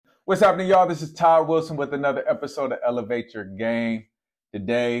What's happening, y'all? This is Todd Wilson with another episode of Elevate Your Game.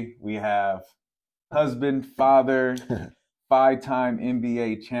 Today, we have husband, father, five-time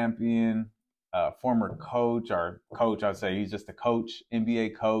NBA champion, former coach, or coach, I'd say he's just a coach,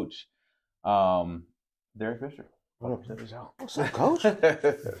 NBA coach, Derek Fisher. What's up, Coach?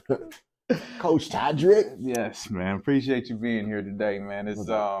 Coach Todrick. Yes, man. Appreciate you being here today, man. It's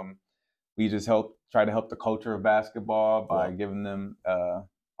we just try to help the culture of basketball by giving them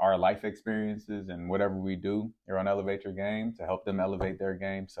our life experiences and whatever we do here on Elevate Your Game to help them elevate their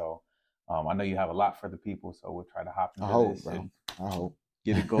game. So I know you have a lot for the people, so we'll try to hop into this and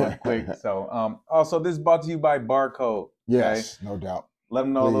get it going quick. So also, this is brought to you by Barcode. Yes, no doubt. Let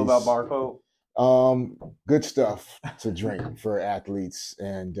them know a little about Barcode. Good stuff to drink for athletes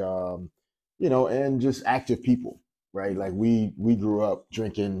and and just active people, right? Like we grew up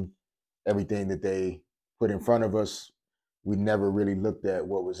drinking everything that they put in front of us. We never really looked at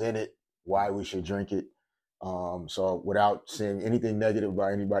what was in it, why we should drink it. So without saying anything negative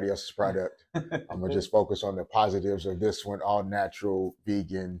about anybody else's product, I'm gonna just focus on the positives of this one: all natural,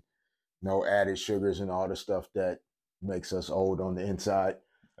 vegan, no added sugars and all the stuff that makes us old on the inside.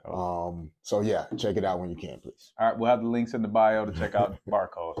 So yeah, check it out when you can, please. All right, we'll have the links in the bio to check out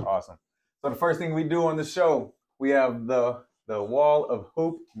Barcode. Awesome. So the first thing we do on the show, we have the wall of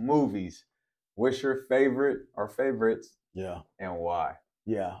hoop movies. What's your favorite or favorites? Yeah. And why?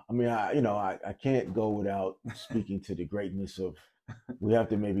 Yeah. I mean, I can't go without speaking to the greatness of, we have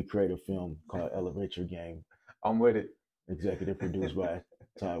to maybe create a film called Elevate Your Game. I'm with it. Executive produced by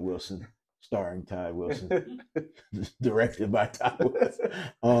Todd Wilson, starring Todd Wilson, directed by Todd Wilson.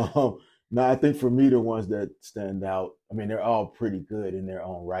 No, I think for me, the ones that stand out, I mean, they're all pretty good in their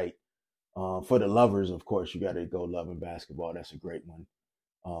own right. For the lovers, of course, you got to go Loving Basketball. That's a great one.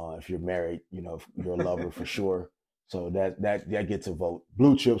 If you're married, you're a lover for sure. So that gets a vote.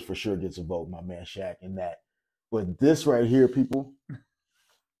 Blue Chips for sure gets a vote. My man Shaq in that. But this right here, people,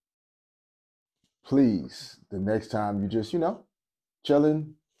 please, the next time you just,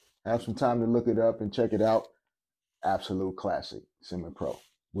 chilling, have some time to look it up and check it out. Absolute classic. Semi-Pro.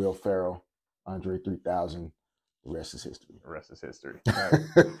 Will Ferrell, Andre 3000. The rest is history. The rest is history.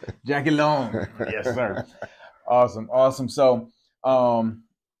 Right. Jackie Long. Yes, sir. Awesome. So,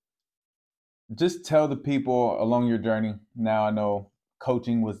 just tell the people along your journey. Now, I know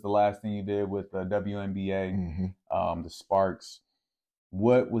coaching was the last thing you did with the WNBA, the Sparks.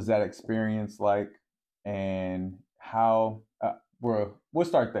 What was that experience like, and how? We'll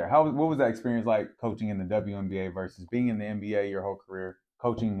start there. What was that experience like coaching in the WNBA versus being in the NBA your whole career,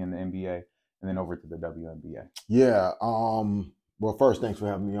 coaching in the NBA, and then over to the WNBA? Yeah. Well, first, thanks for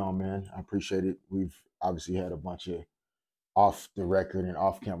having me on, man. I appreciate it. We've obviously had a bunch of off the record and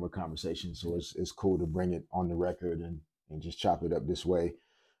off camera conversations, so it's cool to bring it on the record and just chop it up this way.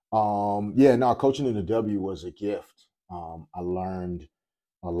 Coaching in the W was a gift. I learned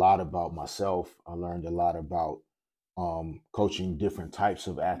a lot about myself. I learned a lot about coaching different types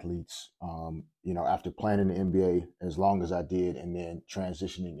of athletes. After playing in the NBA as long as I did, and then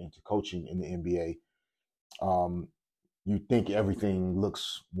transitioning into coaching in the NBA, you think everything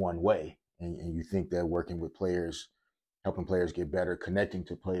looks one way, and you think that working with players, helping players get better, connecting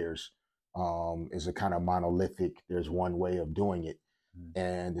to players is a kind of monolithic, there's one way of doing it.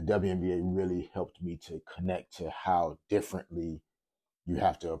 And the WNBA really helped me to connect to how differently you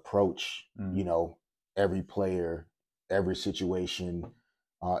have to approach, every player, every situation.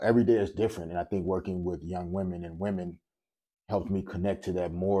 Every day is different. And I think working with young women and women helped me connect to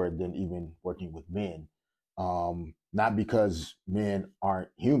that more than even working with men. Not because men aren't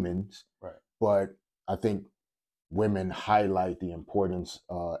humans, right, but I think women highlight the importance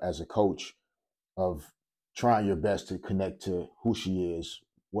as a coach of trying your best to connect to who she is,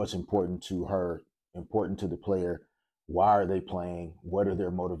 what's important to her, important to the player, why are they playing, what are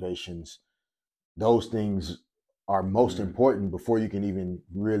their motivations. Those things are most important before you can even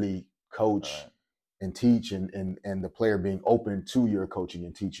really coach and teach, and the player being open to your coaching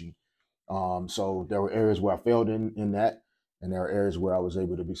and teaching. So there were areas where I failed in that, and there are areas where I was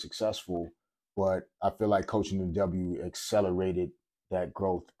able to be successful. But I feel like coaching in W accelerated that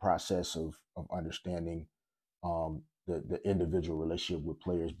growth process of understanding the individual relationship with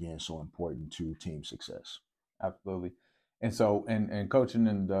players being so important to team success. Absolutely. And so, and coaching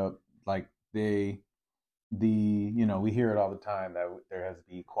in we hear it all the time that there has to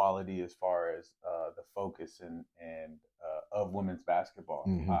be equality as far as the focus and of women's basketball.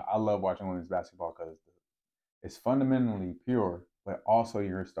 I love watching women's basketball because it's fundamentally pure, but also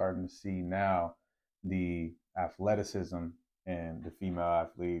you're starting to see now the athleticism and the female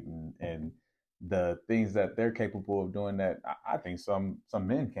athlete and the things that they're capable of doing that I think some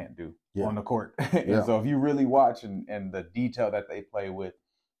men can't do on the court. And so if you really watch and the detail that they play with,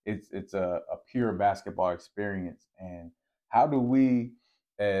 it's a pure basketball experience. And how do we,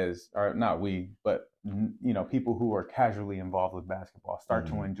 or not we, but people who are casually involved with basketball start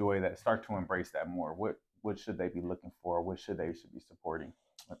to enjoy that, start to embrace that more? What should they be looking for? What should be supporting?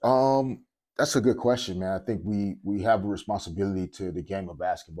 That's a good question, man. I think we have a responsibility to the game of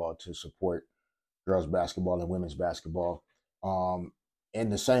basketball to support girls basketball and women's basketball in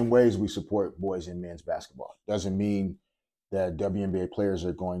the same ways we support boys and men's basketball. Doesn't mean that WNBA players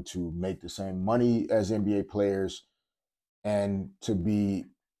are going to make the same money as NBA players. And to be,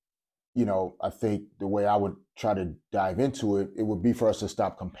 I think the way I would try to dive into it, it would be for us to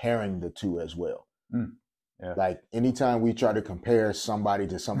stop comparing the two as well. Yeah. Like anytime we try to compare somebody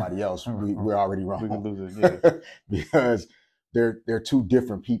to somebody else, we're already wrong. We can lose it, yeah. Because they're two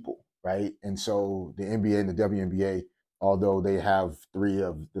different people, right? And so the NBA and the WNBA, although they have three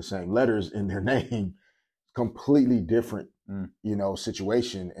of the same letters in their name, completely different,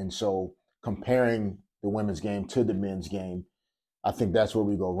 situation. And so comparing the women's game to the men's game, I think that's where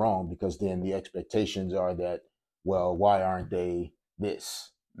we go wrong, because then the expectations are that, well, why aren't they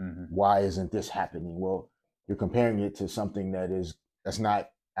this? Why isn't this happening? Well, you're comparing it to something that's not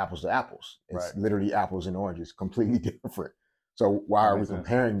apples to apples. It's literally apples and oranges, completely different. So why are we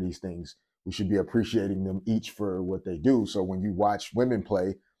comparing these things? We should be appreciating them each for what they do. So when you watch women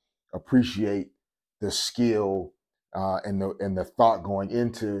play, appreciate the skill and the thought going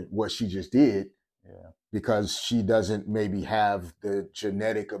into what she just did. Yeah. Because she doesn't maybe have the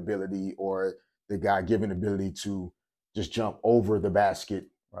genetic ability or the God-given ability to just jump over the basket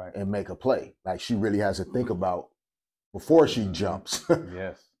and make a play. Like, she really has to think about before she jumps.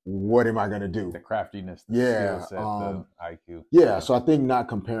 Yes. What am I going to do? The craftiness, the skill set, the IQ. Yeah. So I think not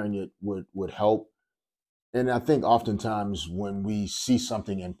comparing it would help. And I think oftentimes when we see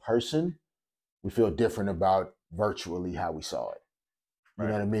something in person, we feel different about virtually how we saw it. You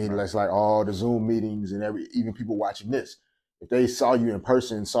know what I mean? It's like all the Zoom meetings and even people watching this. If they saw you in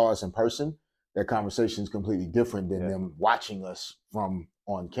person, saw us in person, that conversation is completely different than them watching us from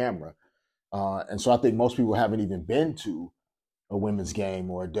on camera. And so I think most people haven't even been to a women's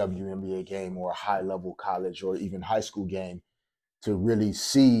game or a WNBA game or a high-level college or even high school game to really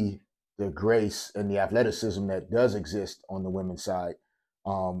see the grace and the athleticism that does exist on the women's side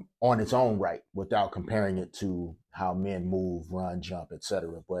on its own right, without comparing it to how men move, run, jump,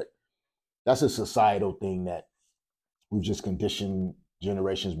 etc. But that's a societal thing that we've just conditioned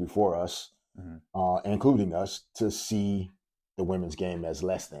generations before us, including us, to see the women's game as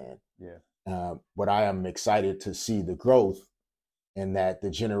less than. Yeah. But I am excited to see the growth, and that the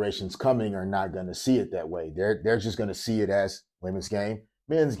generations coming are not going to see it that way. They're just going to see it as women's game,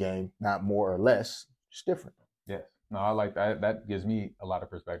 men's game, not more or less, just different. Yes. No, I like that. That gives me a lot of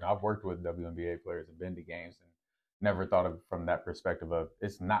perspective. I've worked with WNBA players and been to games and never thought of from that perspective of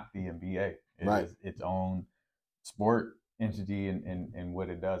it's not the NBA. It is its own sport entity and what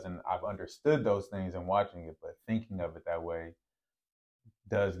it does. And I've understood those things in watching it, but thinking of it that way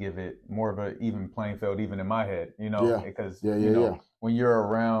does give it more of an even playing field, even in my head, because when you're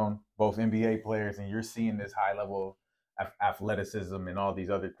around both NBA players and you're seeing this high level of athleticism and all these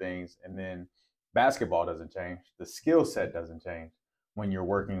other things, and then basketball doesn't change. The skill set doesn't change when you're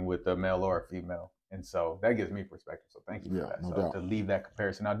working with a male or a female. And so that gives me perspective. So thank you for that. No so doubt. To leave that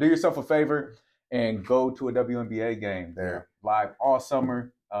comparison. Now do yourself a favor and go to a WNBA game. They're live all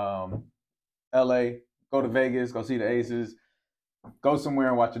summer. LA, go to Vegas, go see the Aces, go somewhere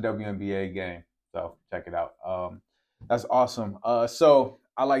and watch a WNBA game. So check it out. That's awesome. So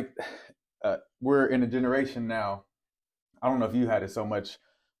I like, we're in a generation now. I don't know if you had it so much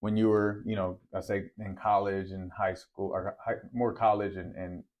when you were, I say in college and high school, or more college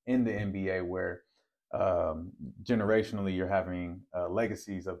and in the NBA, where generationally you're having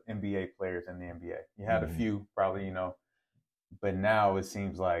legacies of NBA players in the NBA. You had a few probably, but now it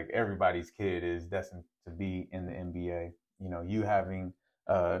seems like everybody's kid is destined to be in the NBA. You having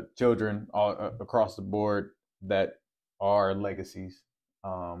children all across the board that are legacies,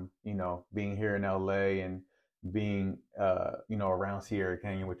 being here in LA and being, around Sierra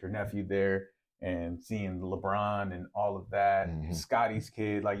Canyon with your nephew there and seeing LeBron and all of that, Scotty's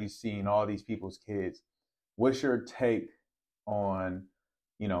kid, like you've seen all these people's kids. What's your take on,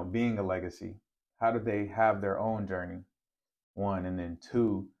 being a legacy? How do they have their own journey? One, and then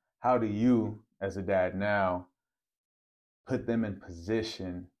two, how do you, as a dad now, put them in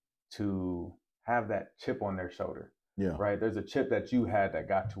position to have that chip on their shoulder? Yeah. Right. There's a chip that you had that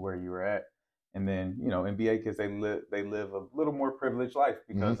got to where you were at. And then, NBA kids, they live a little more privileged life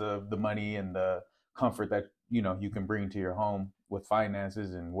because of the money and the comfort that, you can bring to your home with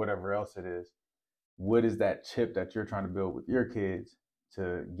finances and whatever else it is. What is that chip that you're trying to build with your kids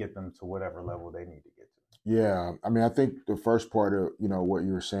to get them to whatever level they need to get to? Yeah. I mean, I think the first part of, what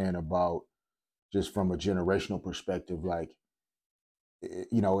you were saying about just from a generational perspective, like,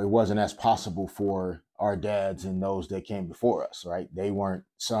 it wasn't as possible for our dads and those that came before us, right? They weren't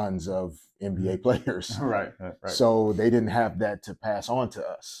sons of NBA players. Right. So they didn't have that to pass on to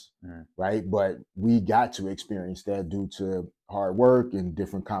us, right? But we got to experience that due to hard work and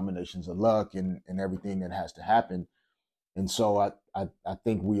different combinations of luck and everything that has to happen. And so I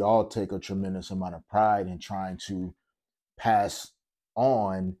think we all take a tremendous amount of pride in trying to pass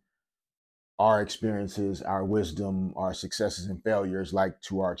on our experiences, our wisdom, our successes and failures, like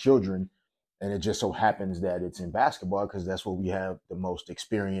to our children. And it just so happens that it's in basketball because that's what we have the most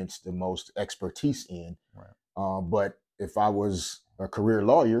experience, the most expertise in. Right. But if I was a career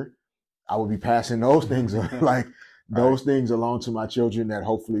lawyer, I would be passing those things those things along to my children that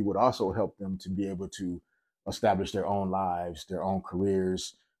hopefully would also help them to be able to establish their own lives, their own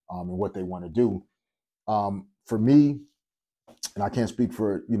careers, and what they want to do. For me, and I can't speak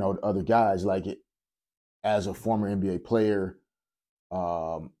for other guys, like it as a former NBA player,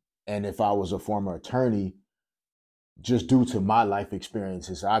 and if I was a former attorney, just due to my life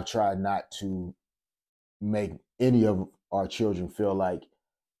experiences, I've tried not to make any of our children feel like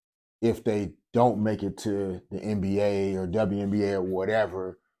if they don't make it to the NBA or WNBA or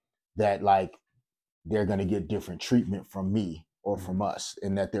whatever, that like they're going to get different treatment from me or from us,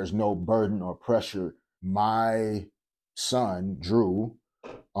 and that there's no burden or pressure. My son, Drew,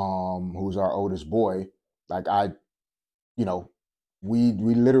 who's our oldest boy, like we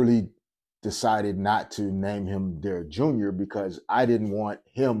literally decided not to name him Derek Jr. because I didn't want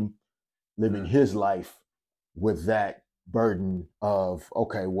him living his life with that burden of,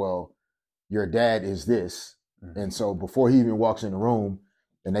 okay, well, your dad is this. And so before he even walks in the room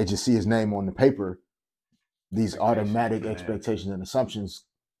and they just see his name on the paper, these automatic expectations and assumptions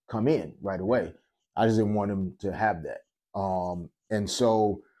come in right away. I just didn't want him to have that. And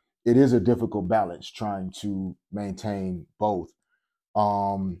so it is a difficult balance trying to maintain both.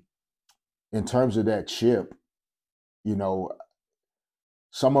 In terms of that chip,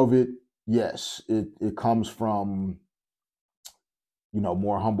 some of it, yes, it comes from,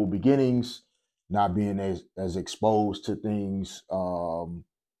 more humble beginnings, not being as exposed to things. When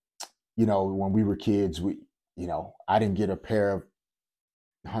we were kids, I didn't get a pair of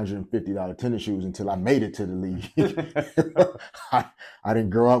 $150 tennis shoes until I made it to the league. I didn't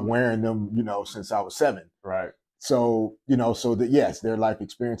grow up wearing them, since I was 7. Right. So, yes, their life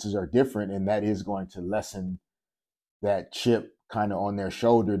experiences are different, and that is going to lessen that chip kind of on their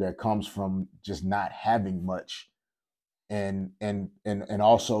shoulder that comes from just not having much and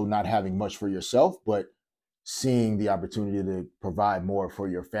also not having much for yourself, but seeing the opportunity to provide more for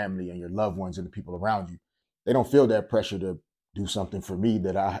your family and your loved ones and the people around you. They don't feel that pressure to do something for me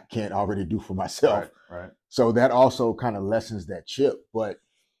that I can't already do for myself. Right. So that also kind of lessens that chip. But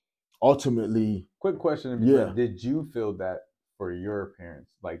ultimately, quick question. Yeah. Did you feel that for your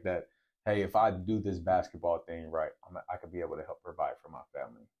parents, like that, hey, if I do this basketball thing right, I could be able to help provide for my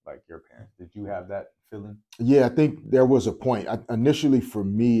family, like your parents? Did you have that feeling? Yeah, I think there was a point. Initially, for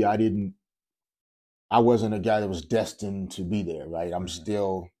me, I wasn't a guy that was destined to be there, right? I'm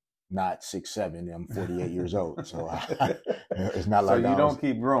still not 6'7". I'm 48 years old. So it's not like so you don't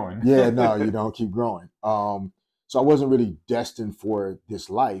keep growing. Yeah, no, you don't keep growing. So I wasn't really destined for this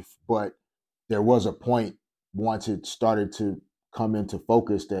life, but there was a point once it started to come into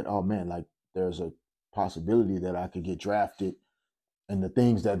focus that, oh man, like there's a possibility that I could get drafted, and the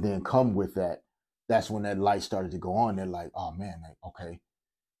things that then come with that, that's when that light started to go on. They're like, oh man, like, okay.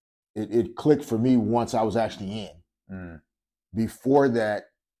 It clicked for me once I was actually in. Before that,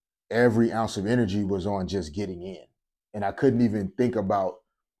 every ounce of energy was on just getting in. And I couldn't even think about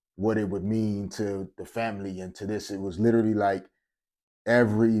what it would mean to the family and to this. It was literally like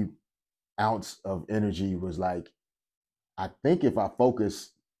every ounce of energy was like, I think if I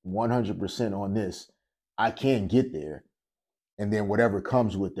focus 100% on this, I can get there. And then whatever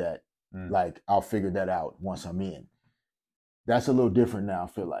comes with that, like I'll figure that out once I'm in. That's a little different now, I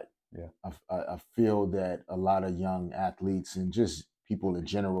feel like. Yeah, I feel that a lot of young athletes and just people in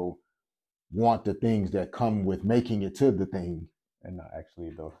general want the things that come with making it to the thing. And not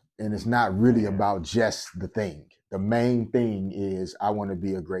actually though. And it's not really about just the thing. The main thing is I want to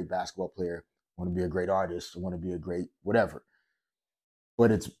be a great basketball player. I want to be a great artist. I want to be a great whatever.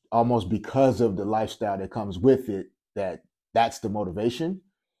 But it's almost because of the lifestyle that comes with it that's the motivation.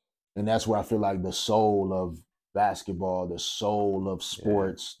 And that's where I feel like the soul of basketball, the soul of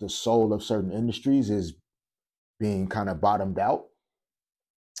sports, the soul of certain industries is being kind of bottomed out,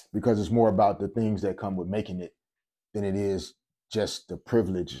 because it's more about the things that come with making it than it is just the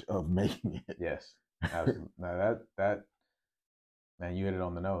privilege of making it. Yes, absolutely. Now that man, you hit it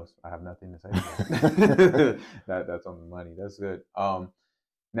on the nose. I have nothing to say to that. That's on the money. That's good.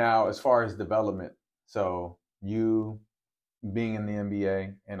 Now as far as development, so you being in the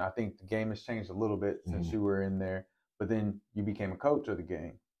NBA, and I think the game has changed a little bit since you were in there, but then you became a coach of the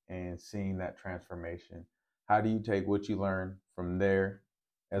game and seeing that transformation. How do you take what you learned from there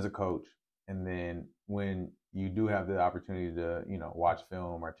as a coach, and then when you do have the opportunity to, watch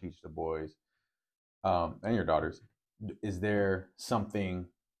film or teach the boys and your daughters, is there something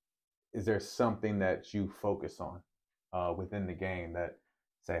that you focus on within the game that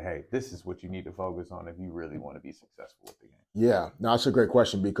say, hey, this is what you need to focus on if you really want to be successful with the game? Yeah, no, that's a great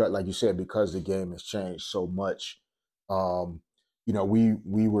question, because, like you said, because the game has changed so much.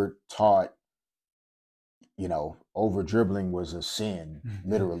 We were taught, over dribbling was a sin,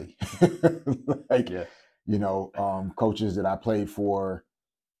 literally. Like, coaches that I played for,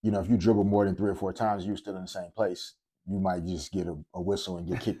 if you dribble more than 3 or 4 times, you're still in the same place. You might just get a whistle and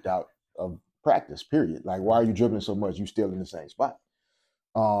get kicked out of practice, period. Like, why are you dribbling so much? You're still in the same spot.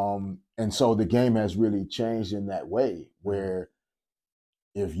 And so the game has really changed in that way, where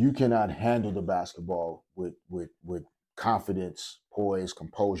if you cannot handle the basketball with confidence, poise,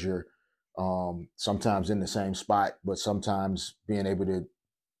 composure, sometimes in the same spot, but sometimes being able to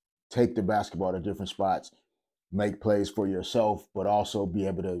take the basketball to different spots, make plays for yourself, but also be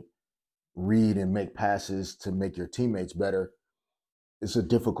able to read and make passes to make your teammates better. It's a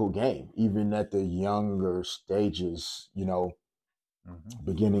difficult game, even at the younger stages,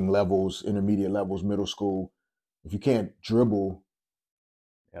 beginning levels, intermediate levels, middle school. If you can't dribble,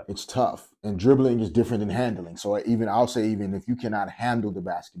 it's tough. And dribbling is different than handling. So I'll say even if you cannot handle the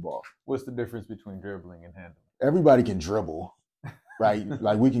basketball. What's the difference between dribbling and handling? Everybody can dribble, right?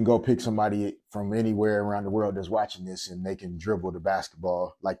 Like, we can go pick somebody from anywhere around the world that's watching this, and they can dribble the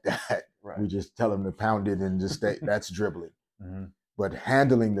basketball like that. Right. We just tell them to pound it and just stay. That's dribbling. Mm-hmm. But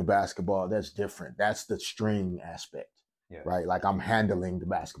handling the basketball, that's different. That's the string aspect. Yes. Right? Like, I'm handling the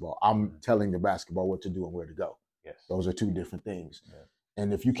basketball. I'm telling the basketball what to do and where to go. Yes. Those are 2 different things. Yes.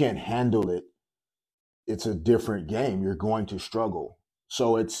 And if you can't handle it, it's a different game. You're going to struggle.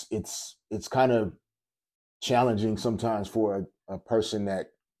 So it's kind of challenging sometimes for a person that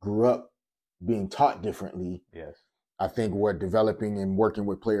grew up being taught differently. Yes. I think we're developing and working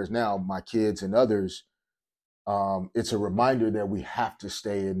with players now, my kids and others. It's a reminder that we have to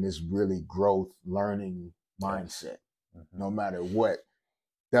stay in this really growth, learning mindset. Mm-hmm. No matter what.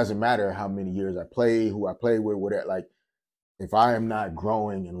 Doesn't matter how many years I play, who I play with, whatever. Like, if I am not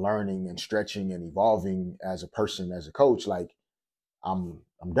growing and learning and stretching and evolving as a person, as a coach, like, I'm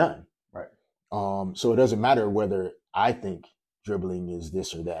done. Right. So it doesn't matter whether I think dribbling is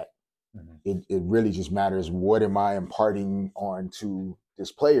this or that. Mm-hmm. It really just matters, what am I imparting on to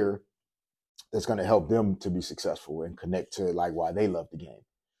this player that's going to help them to be successful and connect to, like, why they love the game.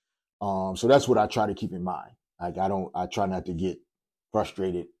 So that's what I try to keep in mind. Like, I try not to get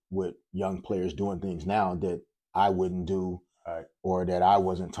frustrated with young players doing things now that I wouldn't do, or that I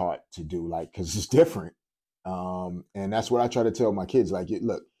wasn't taught to do, like, because it's different. And that's what I try to tell my kids. Like,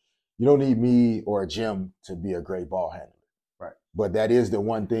 look, you don't need me or a gym to be a great ball handler. Right. But that is the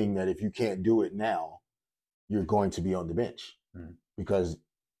one thing that if you can't do it now, you're going to be on the bench, because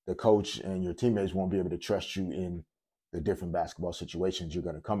the coach and your teammates won't be able to trust you in the different basketball situations you're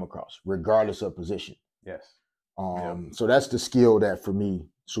going to come across, regardless of position. Yes. So that's the skill that for me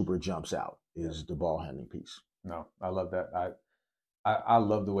super jumps out, is the ball handling piece. No, I love that. I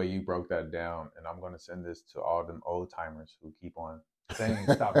love the way you broke that down, and I'm going to send this to all them old timers who keep on saying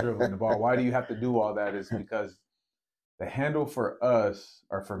stop dribbling the ball. Why do you have to do all that? Is because the handle for us,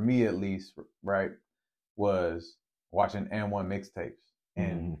 or for me at least, right, was watching And1 mixtapes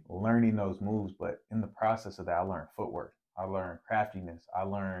and learning those moves. But in the process of that, I learned footwork. I learned craftiness. I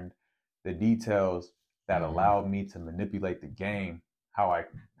learned the details that allowed me to manipulate the game how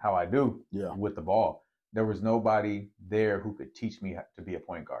I do with the ball. There was nobody there who could teach me to be a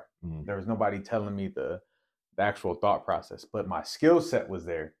point guard. There was nobody telling me the actual thought process, but my skill set was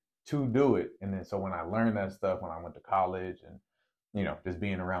there to do it. And then so when I learned that stuff, when I went to college and, just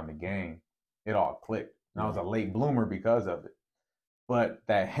being around the game, it all clicked. And I was a late bloomer because of it. But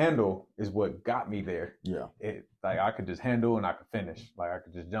that handle is what got me there. Yeah. Like, I could just handle and I could finish. Like, I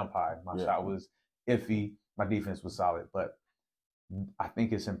could just jump high. My shot was iffy. My defense was solid. But I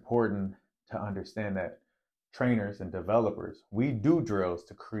think it's important to understand that trainers and developers, we do drills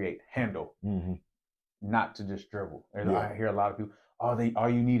to create handle, not to just dribble. And I hear a lot of people, all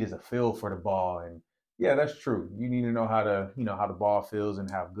you need is a feel for the ball. And yeah, that's true. You need to know how the ball feels and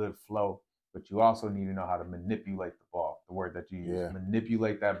have good flow, but you also need to know how to manipulate the ball, the word that you use.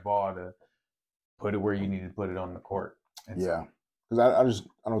 Manipulate that ball to put it where you need to put it on the court. And because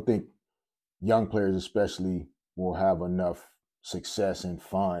I don't think young players especially will have enough success and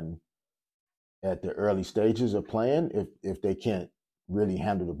fun at the early stages of playing if they can't really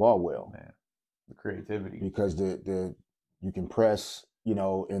handle the ball well. Man, the creativity. Because you can press,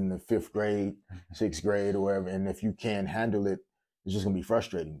 in the 5th grade, 6th grade, or wherever, and if you can't handle it, it's just gonna be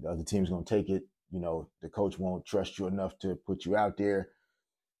frustrating. The other team's gonna take it. The coach won't trust you enough to put you out there.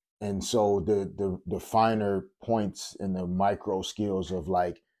 And so the finer points and the micro skills of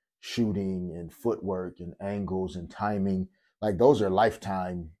like shooting and footwork and angles and timing, like those are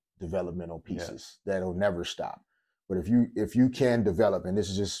lifetime developmental pieces that'll never stop. But if you can develop, and this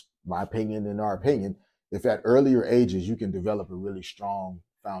is just my opinion and our opinion, if at earlier ages you can develop a really strong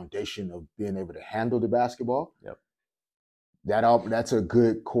foundation of being able to handle the basketball, that's a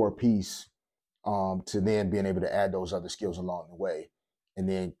good core piece to then being able to add those other skills along the way. And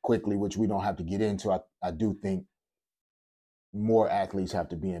then quickly, which we don't have to get into, I do think more athletes have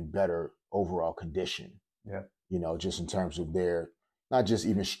to be in better overall condition. Yeah. Just in terms of their, not just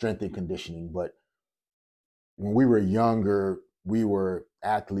even strength and conditioning, but when we were younger, we were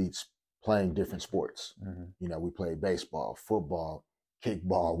athletes playing different sports. We played baseball, football,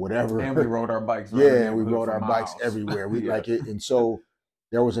 kickball, whatever. And we rode our bikes. And we rode our bikes everywhere. We like it. And so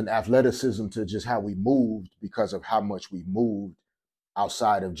there was an athleticism to just how we moved because of how much we moved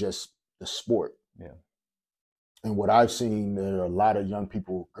outside of just the sport. Yeah. And what I've seen, there are a lot of young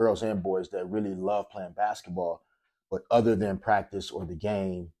people, girls and boys, that really love playing basketball, but other than practice or the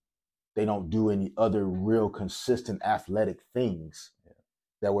game, they don't do any other real consistent athletic things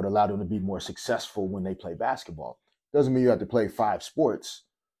that would allow them to be more successful when they play basketball. Doesn't mean you have to play 5 sports,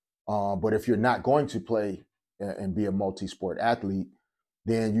 but if you're not going to play and be a multi-sport athlete,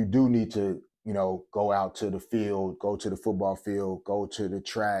 then you do need to go out to the field, go to the football field, go to the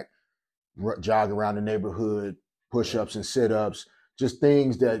track, jog around the neighborhood, push-ups and sit-ups, just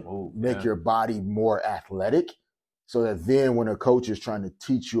things that make your body more athletic, so that then when a coach is trying to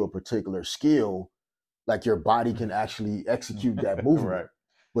teach you a particular skill, like your body can actually execute that movement. Right.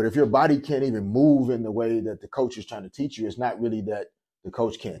 But if your body can't even move in the way that the coach is trying to teach you, it's not really that the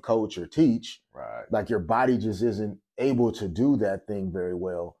coach can't coach or teach. Right. Like your body just isn't able to do that thing very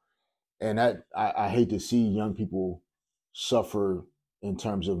well. And I hate to see young people suffer in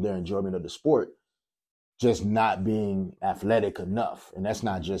terms of their enjoyment of the sport, just not being athletic enough. And that's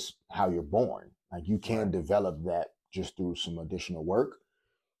not just how you're born. Like you can develop that just through some additional work.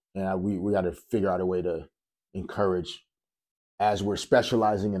 And we got to figure out a way to encourage, as we're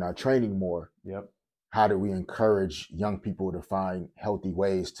specializing in our training more, how do we encourage young people to find healthy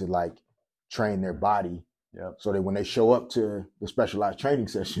ways to like train their body so that when they show up to the specialized training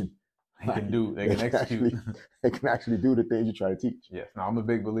session, they can execute. They can actually do the things you try to teach. Yes. Now, I'm a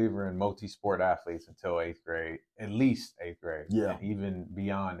big believer in multi-sport athletes until 8th grade, at least 8th grade. Yeah. And even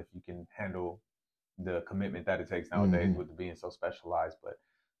beyond, if you can handle the commitment that it takes nowadays with being so specialized. But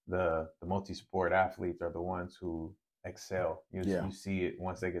the multi-sport athletes are the ones who excel. You see it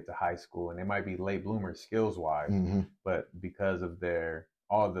once they get to high school, and they might be late bloomers skills-wise, but because of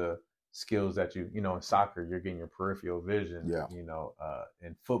all the skills that in soccer, you're getting your peripheral vision.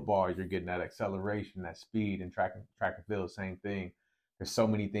 In football, you're getting that acceleration, that speed, and track and field, same thing. There's so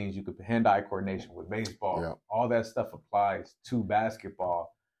many things you could, hand-eye coordination with baseball. All that stuff applies to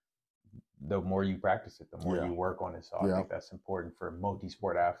basketball. The more you practice it, the more you work on it. So I think that's important for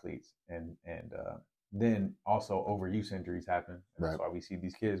multi-sport athletes. And then also overuse injuries happen. And that's why we see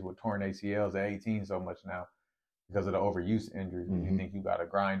these kids with torn ACLs at 18 so much now, because of the overuse injuries. You think you got to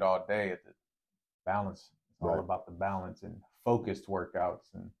grind all day at the balance. It's all about the balance and focused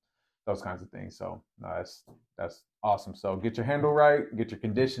workouts and those kinds of things. So that's awesome. So get your handle right, get your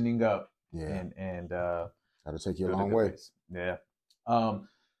conditioning up, and that'll take you a long way. Yeah.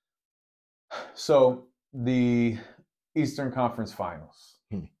 So the Eastern Conference Finals,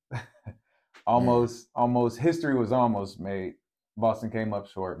 almost history was almost made. Boston came up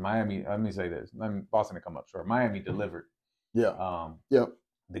short. Miami, let me say this. Boston had come up short. Miami delivered. The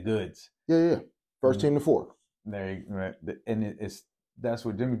goods. First team to 4. That's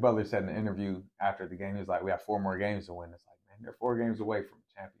what Jimmy Butler said in the interview after the game. He was like, we have 4 more games to win. It's like, man, they're 4 games away from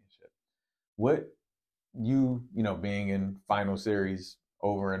a championship. What being in final series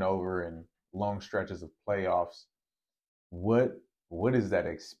over and over and long stretches of playoffs, what is that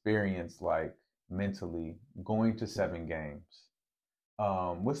experience like mentally going to 7 games?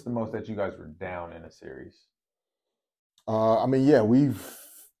 What's the most that you guys were down in a series? I mean, yeah, we've,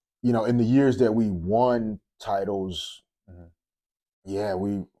 in the years that we won titles, Mhm. yeah,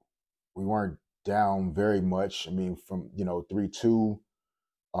 we weren't down very much. I mean, from 3-2.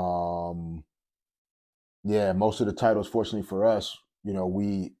 Um, yeah, most of the titles, fortunately for us,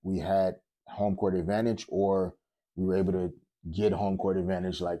 we had home court advantage, or we were able to get home court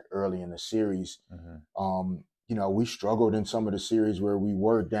advantage like early in the series. Mhm. We struggled in some of the series where we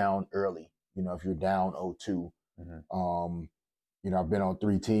were down early. If you're down 0-2, Mhm. I've been on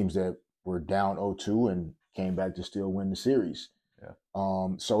 3 teams that were down 0-2 and came back to still win the series.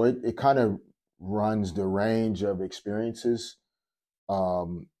 Yeah. So it kind of runs the range of experiences.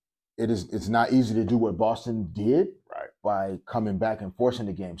 It's not easy to do what Boston did Right. by coming back and forcing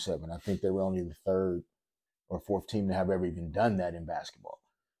the Game 7. I think they were only the 3rd or 4th team to have ever even done that in basketball.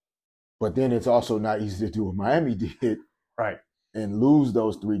 But then it's also not easy to do what Miami did, Right. and lose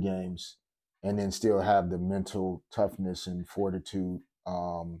those 3 games, and then still have the mental toughness and fortitude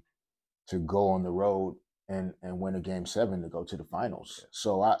to go on the road and win a Game 7 to go to the finals. Yeah.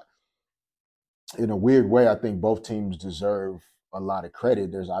 So in a weird way, I think both teams deserve a lot of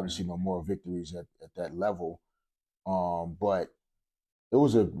credit. There's obviously no more victories at that level, but it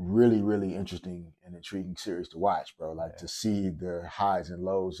was a really, really interesting and intriguing series to watch, bro. Like, to see the highs and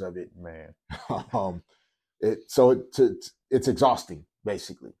lows of it. Man. It's exhausting,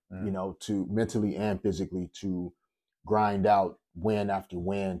 basically, Mm. to mentally and physically, to grind out win after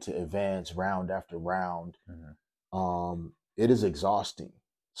win, to advance round after round. Mhm. It is exhausting.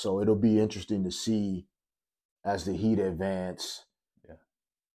 So it'll be interesting to see as the Heat advance,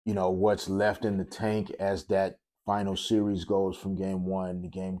 Yeah. What's left in the tank as that final series goes from Game 1 to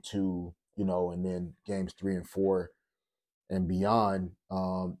Game 2, and then Games 3 and 4 and beyond,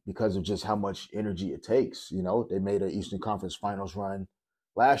 because of just how much energy it takes. They made an Eastern Conference Finals run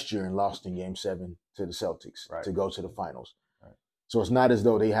last year and lost in Game 7 to the Celtics to go to the finals. Right. So it's not as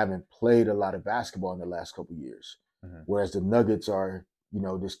though they haven't played a lot of basketball in the last couple of years. Mhm. Whereas the Nuggets are,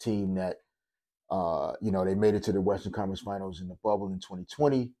 this team that, they made it to the Western Conference Finals in the bubble in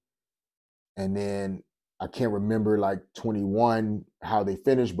 2020. And then I can't remember like 21 how they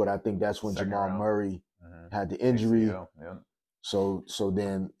finished, but I think that's when Second Jamal round. Murray Mhm. had the injury. ACL. Yeah. So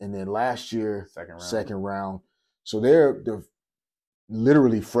then last year, Second round. So they're the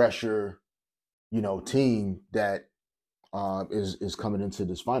literally fresher, team that is coming into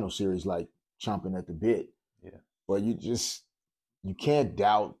this final series like chomping at the bit. Yeah. But you can't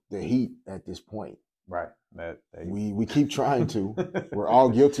doubt the Heat at this point. Right. We keep trying to. We're all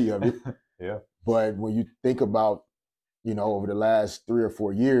guilty of it. Yeah. But when you think about, over the last 3 or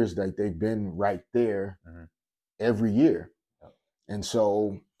 4 years, like, they've been right there every year. Yep. And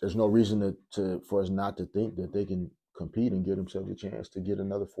so there's no reason for us not to think that they can compete and give themselves a chance to get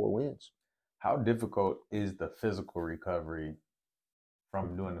another 4 wins. How difficult is the physical recovery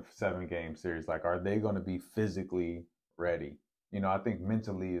from doing a 7-game series? Like, are they going to be physically ready? I think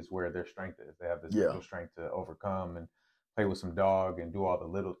mentally is where their strength is. They have this mental strength to overcome and play with some dog and do all the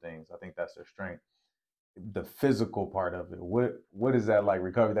little things. I think that's their strength. The physical part of it, what is that like?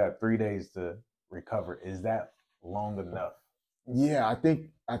 Recover that 3 days to recover. Is that long enough? Yeah, I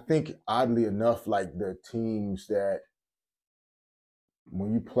think oddly enough, like, the teams that,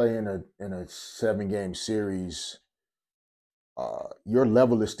 when you play in a 7-game series, your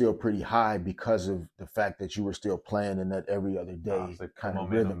level is still pretty high because of the fact that you were still playing in that every other day kind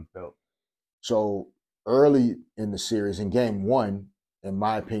of rhythm. Built. So early in the series, in Game 1, in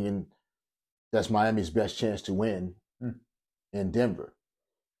my opinion, that's Miami's best chance to win in Denver,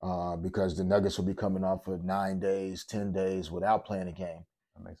 because the Nuggets will be coming off of 9 days, 10 days without playing a game.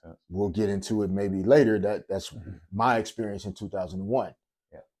 That makes sense. We'll get into it maybe later. That's my experience in 2001,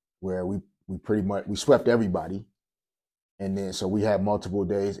 where we pretty much swept everybody. And then, so we had multiple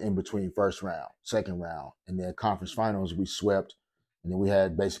days in between first round, second round, and then conference finals we swept. And then we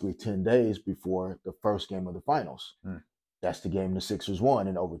had basically 10 days before the first game of the finals. That's the game the Sixers won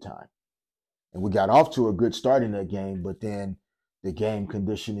in overtime. And we got off to a good start in that game, but then the game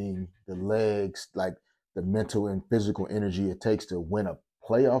conditioning, the legs, like the mental and physical energy it takes to win a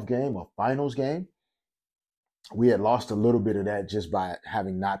playoff game, a finals game, we had lost a little bit of that just by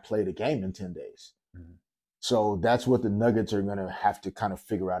having not played a game in 10 days. So that's what the Nuggets are going to have to kind of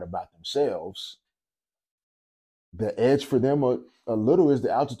figure out about themselves. The edge for them a little is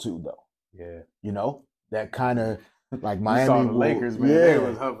the altitude, though. Yeah. That kind of, like, Miami. You saw the Lakers, man. They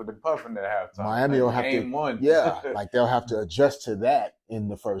was huffing and puffing at halftime. Miami will have Game 1. like, they'll have to adjust to that in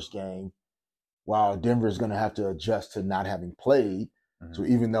the first game, while Denver's going to have to adjust to not having played. So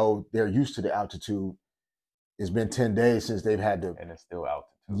even though they're used to the altitude, it's been 10 days since they've had to. And it's still altitude.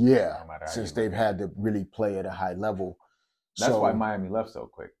 Yeah, no since they've had to really play at a high level. That's why Miami left so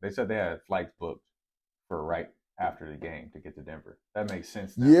quick. They said they had flights booked for right after the game to get to Denver. That makes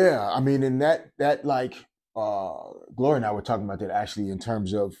sense now. Yeah, I mean, and that like Gloria and I were talking about that actually in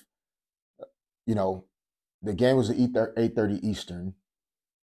terms of, you know, the game was at 8:30 Eastern.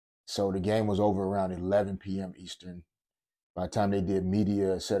 So the game was over around 11 p.m. Eastern. By the time they did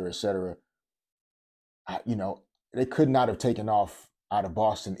media, et cetera, you know, they could not have taken off out of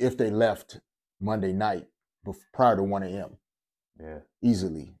Boston if they left Monday night prior to 1 a.m. Yeah.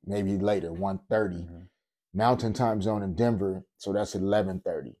 Easily, maybe later, 1:30. Mountain time zone in Denver, so that's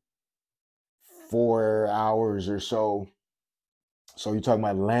 11:30. 4 hours or so. So you're talking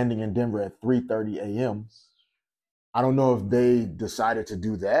about landing in Denver at 3:30 a.m. I don't know if they decided to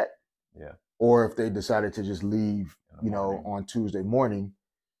do that. Yeah. Or if they decided to just leave, on Tuesday morning.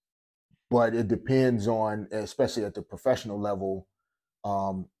 But it depends on, especially at the professional level,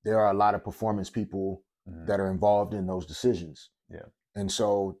 there are a lot of performance people that are involved in those decisions. Yeah. And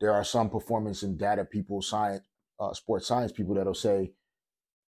so there are some performance and data people, sports science people that'll say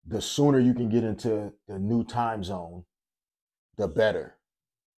the sooner you can get into the new time zone, the better.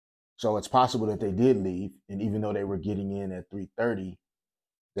 So it's possible that they did leave, and even though they were getting in at 3:30,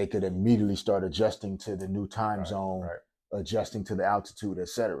 they could immediately start adjusting to the new time zone, adjusting to the altitude, et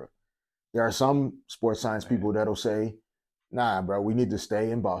cetera. There are some sports science people that'll say, nah, bro, we need to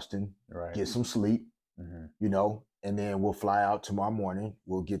stay in Boston, get some sleep, and then we'll fly out tomorrow morning.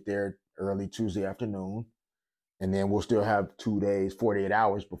 We'll get there early Tuesday afternoon, and then we'll still have 2 days, 48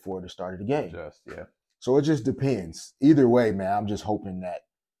 hours before the start of the game. So it just depends. Either way, man, I'm just hoping that,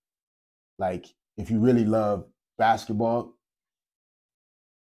 like, if you really love basketball,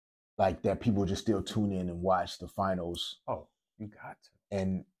 like that people just still tune in and watch the finals. Oh, you got to.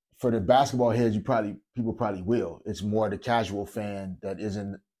 And for the basketball heads, people probably will. It's more the casual fan that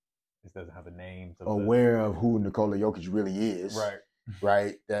isn't. This doesn't have a name. Aware of who Nikola Jokic really is.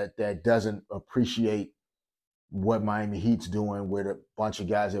 Right. That doesn't appreciate what Miami Heat's doing with a bunch of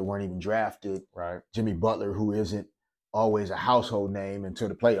guys that weren't even drafted. Right. Jimmy Butler, who isn't always a household name until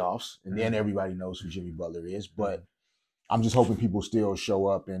the playoffs, and then everybody knows who Jimmy Butler is. But I'm just hoping people still show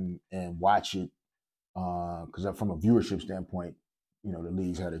up and watch it, because from a viewership standpoint, the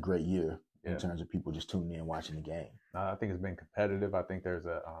league's had a great year in terms of people just tuning in, watching the game. I think it's been competitive. I think there's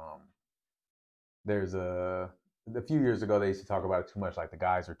a few years ago they used to talk about it too much, like the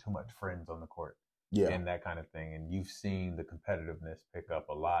guys are too much friends on the court, and that kind of thing. And you've seen the competitiveness pick up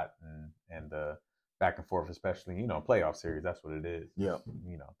a lot, and the back and forth, especially playoff series. That's what it is. Yeah,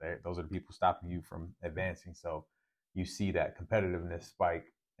 those are the people stopping you from advancing. So you see that competitiveness spike,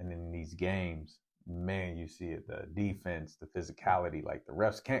 and in these games, man, you see it, the defense, the physicality. Like, the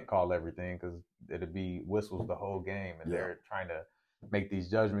refs can't call everything because it'd be whistles the whole game, and they're trying to make these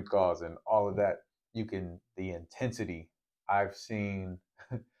judgment calls and all of that. The intensity. I've seen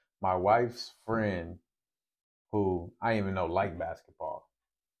my wife's friend, who I even know like basketball,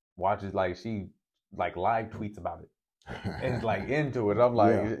 watches, like, she like live tweets about it and is like into it. I'm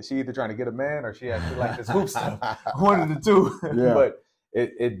like, is she either trying to get a man or she actually like this hoop stuff? One of the two. But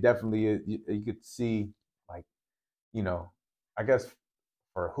it definitely is. You could see, like, I guess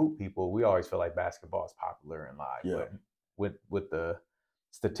for hoop people, we always feel like basketball is popular and live, but with the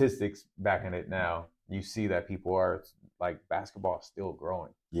statistics backing it now, you see that people are like, basketball is still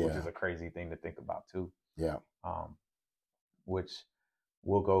growing, which is a crazy thing to think about too. Which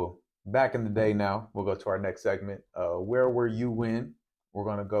we'll go back in the day now. We'll go to our next segment. Where were you when? We're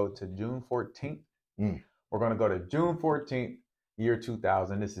going to go to June 14th. We're going to go to June 14th, year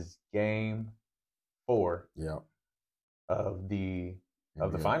 2000. This is game 4 of the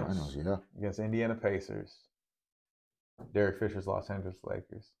finals against Indiana Pacers. Derek Fisher's Los Angeles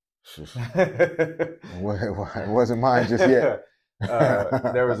Lakers. It wasn't mine just yet.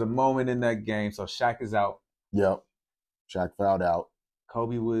 There was a moment in that game. So Shaq is out. Shaq fouled out.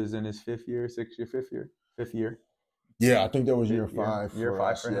 Kobe was in his fifth year. Yeah, I think that was year 5. Year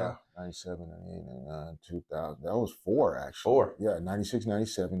 5 for him. Yeah, 97, 98, 99, 2000. That was 4, actually. 4. Yeah, 96,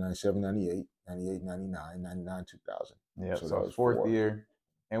 97, 97, 98, 98, 99, 99, 2000. Yeah, so that was 4th year.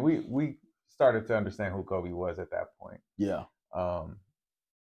 And we started to understand who Kobe was at that point. Yeah.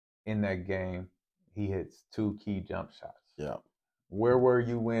 In that game, he hits 2 key jump shots. Yeah. Where were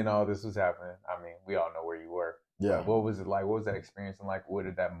you when all this was happening? I mean, we all know where you were. Yeah. What was it like? What was that experience like? What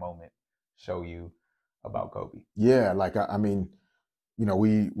did that moment show you about Kobe? Yeah, like, I mean,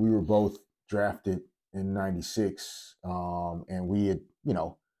 we were both drafted in 96, and we had,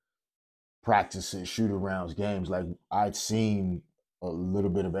 practices, shoot-arounds, games. Like, I'd seen a little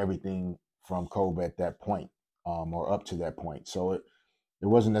bit of everything from Kobe at that point, or up to that point. So it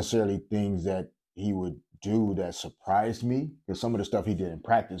wasn't necessarily things that he would do that surprised me, because some of the stuff he did in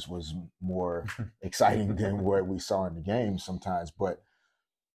practice was more exciting than what we saw in the game sometimes. But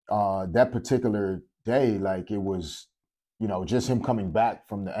that particular day, like it was, just him coming back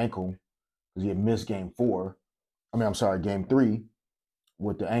from the ankle, because he had missed game 3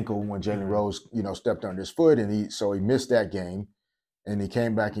 with the ankle when Jalen Rose, stepped on his foot, and he missed that game, and he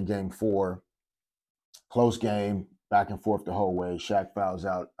came back in game 4, close game, back and forth the whole way. Shaq fouls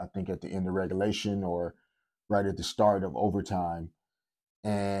out, I think, at the end of regulation or right at the start of overtime.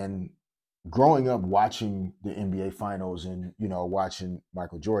 And growing up watching the NBA Finals and, watching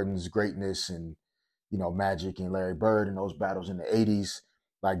Michael Jordan's greatness and, Magic and Larry Bird and those battles in the 80s,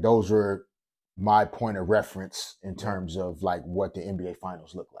 like those were my point of reference in terms of like what the NBA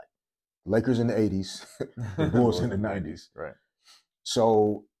Finals look like. Lakers in the 80s, the Bulls in the 90s. Right.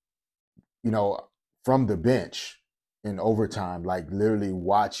 So, from the bench in overtime, like literally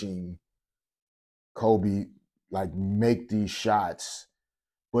watching Kobe like make these shots,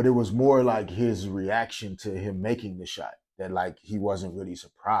 but it was more like his reaction to him making the shot that like he wasn't really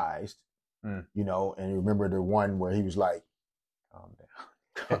surprised, and remember the one where he was like, calm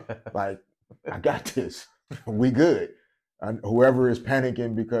down. Like, I got this. We good. And whoever is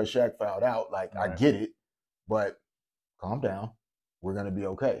panicking because Shaq fouled out, like, right. I get it, but calm down. We're going to be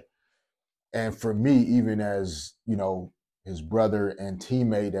okay. And for me, even as, his brother and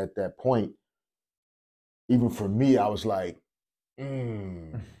teammate at that point, even for me, I was like,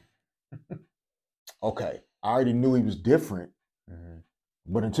 okay. I already knew he was different,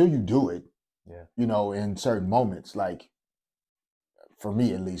 but until you do it, in certain moments, like, for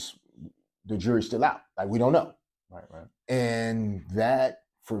me at least, the jury's still out. Like, we don't know. Right. And that,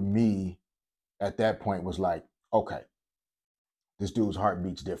 for me, at that point was like, okay, this dude's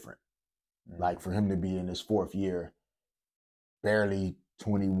heartbeat's different. Like, for him to be in his 4th year, barely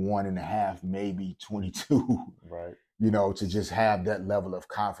 21 and a half, maybe 22, right? To just have that level of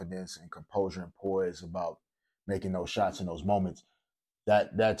confidence and composure and poise about making those shots in those moments,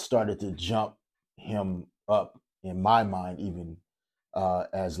 that started to jump him up in my mind, even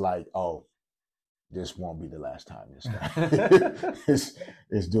as like, oh, this won't be the last time this guy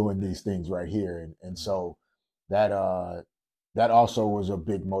is doing these things right here. And so that also was a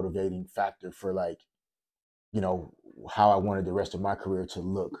big motivating factor for like, how I wanted the rest of my career to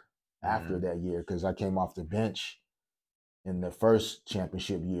look after that year. Because I came off the bench in the first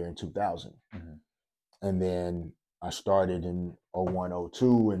championship year in 2000. And then I started in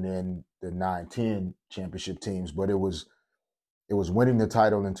 01-02 and then the 9-10 championship teams. But it was winning the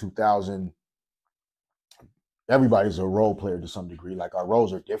title in 2000. Everybody's a role player to some degree. Like, our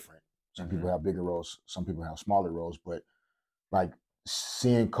roles are different. Some people have bigger roles. Some people have smaller roles. But like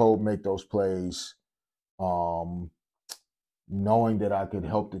seeing Kobe make those plays, knowing that I could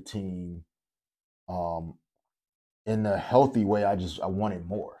help the team in a healthy way, I wanted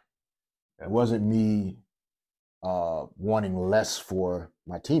more. It wasn't me wanting less for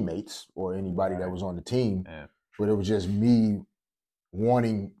my teammates or anybody that was on the team, but it was just me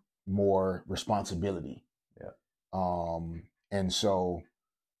wanting more responsibility. And so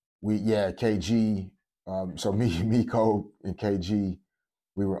KG, so me, Kobe, and KG,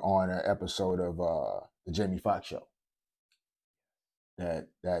 we were on an episode of the Jamie Foxx show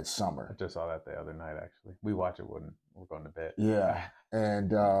that summer. I just saw that the other night, actually. We watch it when we're going to bed. Yeah.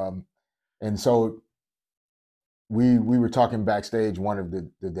 And so we were talking backstage one of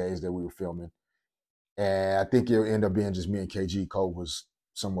the days that we were filming. And I think it ended up being just me and KG. Kobe was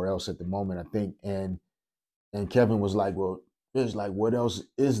somewhere else at the moment, I think. And Kevin was like, well, there's like, what else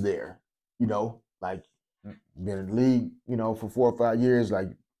is there? Like, been in the league, for 4 or 5 years, like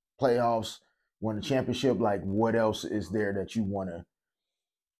playoffs, won the championship. Like, what else is there that you want to?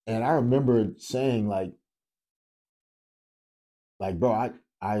 And I remember saying like, bro,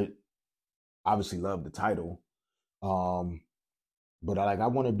 I obviously love the title, but I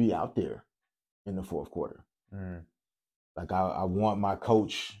want to be out there in the 4th quarter. Like, I want my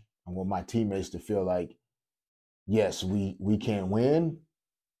coach, I want my teammates to feel like, yes, we can win,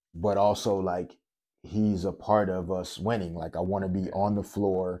 but also like he's a part of us winning. Like, I want to be on the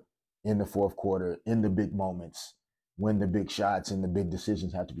floor in the 4th quarter, in the big moments, when the big shots and the big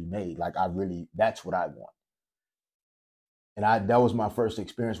decisions have to be made. Like, that's what I want. And that was my first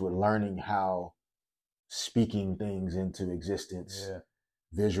experience with learning how speaking things into existence,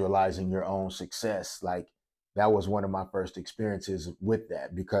 visualizing your own success. Like, that was one of my first experiences with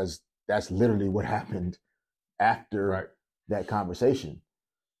that, because that's literally what happened after that conversation.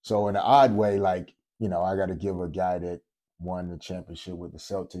 So in an odd way, like, I got to give a guy that won the championship with the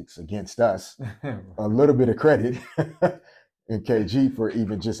Celtics against us. A little bit of credit in KG for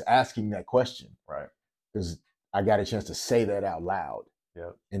even just asking that question. Right. Because I got a chance to say that out loud.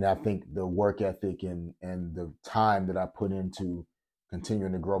 Yep. And I think the work ethic and the time that I put into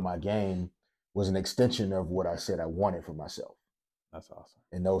continuing to grow my game was an extension of what I said I wanted for myself. That's awesome.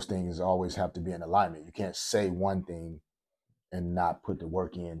 And those things always have to be in alignment. You can't say one thing and not put the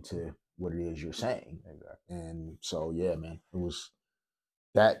work into what it is you're saying. Exactly. And so, yeah, man, it was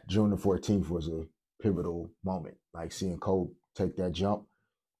that June the 14th was a pivotal moment. Like seeing Kobe take that jump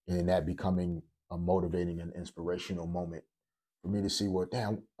and that becoming a motivating and inspirational moment for me to see what,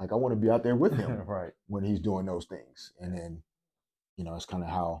 damn, like I want to be out there with him right. when he's doing those things. And then, you know, it's kind of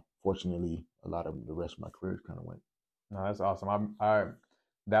how, fortunately, a lot of the rest of my career kind of went. No, that's awesome.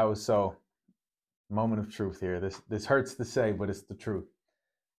 That was so moment of truth here. This hurts to say, but it's the truth.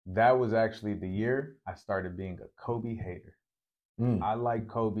 That was actually the year I started being a Kobe hater. I liked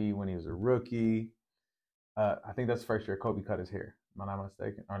Kobe when he was a rookie. I think that's the first year Kobe cut his hair. Am I not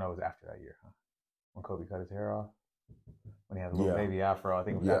mistaken? Or no, it was after that year, huh? When Kobe cut his hair off. When he had a little baby afro, I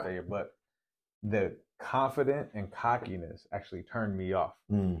think it was after that year. But the confidence and cockiness actually turned me off.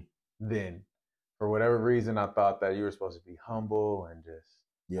 Then, for whatever reason, I thought that you were supposed to be humble and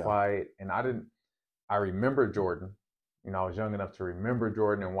just quiet. And I remember Jordan. You know, I was young enough to remember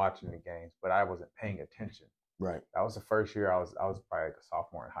Jordan and watching the games, but I wasn't paying attention. Right. That was the first year I was probably like a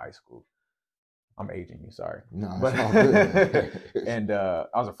sophomore in high school. I'm aging you, sorry. No, it's all good. And I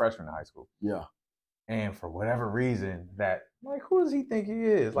was a freshman in high school. Yeah. And for whatever reason, that, like, who does he think he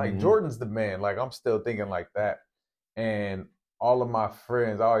is? Like, Jordan's the man. Like, I'm still thinking like that. And all of my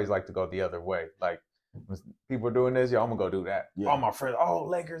friends, I always like to go the other way. Like, when people are doing this, I'm going to go do that. Yeah. All my friends,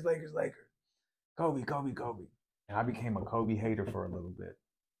 Lakers. Kobe. And I became a Kobe hater for a little bit.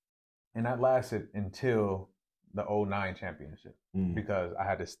 And that lasted until the 2009 championship because I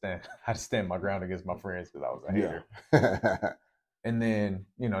had to stand my ground against my friends because I was a hater. Yeah. And then,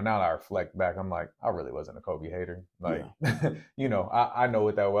 you know, now that I reflect back, I'm like, I really wasn't a Kobe hater. Like, you know, I know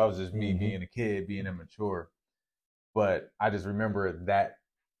it that well. I was just me being a kid, being immature. But I just remember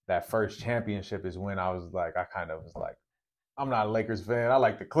that first championship is when I was like, I kind of was like, I'm not a Lakers fan. I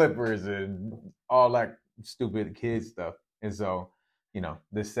like the Clippers and all that stupid kid stuff. And so, you know,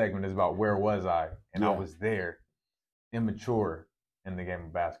 this segment is about where was I? And I was there, immature in the game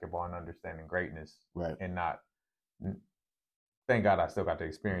of basketball and understanding greatness. Right. And not, thank God I still got to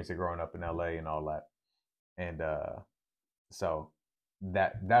experience it growing up in LA and all that. And so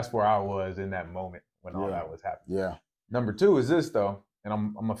that's where I was in that moment when all that was happening. Yeah. Number two is this, though, and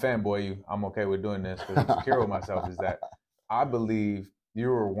I'm a fanboy you. I'm okay with doing this because I'm secure with myself, is that I believe you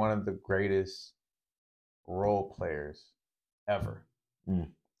were one of the greatest role players ever.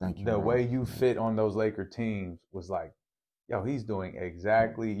 Thank you. The way you fit on those Laker teams was like, yo, he's doing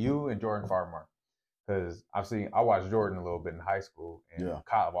exactly you and Jordan Farmar. Because I watched Jordan a little bit in high school and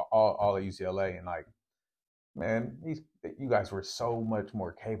college, all at UCLA, and like, man, you guys were so much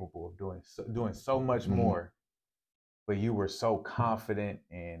more capable of doing so much more, but you were so confident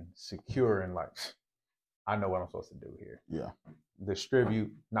and secure and like, I know what I'm supposed to do here. Yeah,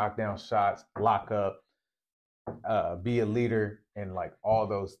 distribute, knock down shots, lock up, be a leader, and like all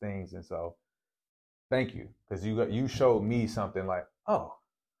those things. And so, thank you, because you showed me something like, oh,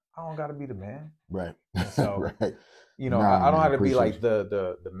 I don't got to be the man. Right. So, you know, I don't have to be like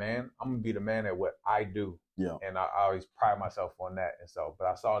the man. I'm gonna be the man at what I do. Yeah. And I always pride myself on that. And so, but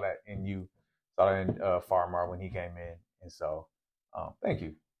I saw that in you, saw that in Farmar when he came in. And so, thank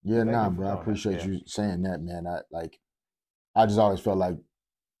you. Yeah, bro. I appreciate you saying that, man. I just always felt like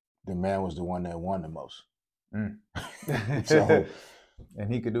the man was the one that won the most. So,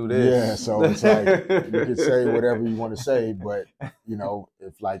 and he could do this. Yeah, so it's like you could say whatever you want to say, but you know,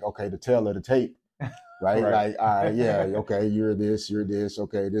 if like, okay, the tail of the tape, right? Like, all right, yeah, okay, you're this,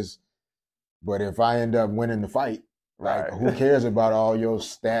 okay, this. But if I end up winning the fight, like, who cares about all your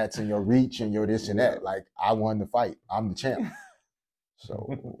stats and your reach and your this and that? Like, I won the fight. I'm the champ. So,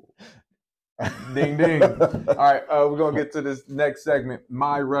 ding, ding. All right, we're going to get to this next segment,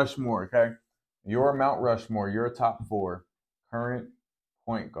 My Rushmore, okay? Your Mount Rushmore, your top 4 current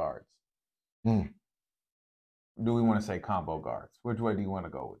point guards. Do we want to say combo guards? Which way do you want to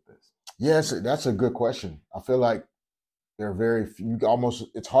go with this? Yes, that's a good question. I feel like there are very few,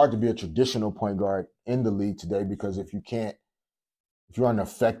 it's hard to be a traditional point guard in the league today because if you're an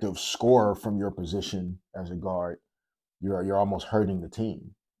effective scorer from your position as a guard, you're almost hurting the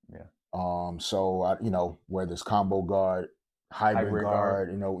team. Yeah. So you know, whether it's combo guard, hybrid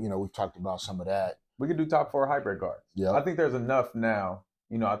guard, you know, we've talked about some of that. We could do top 4 hybrid guards. Yeah. I think there's enough now.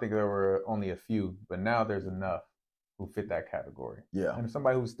 You know, I think there were only a few, but now there's enough who fit that category. Yeah. And if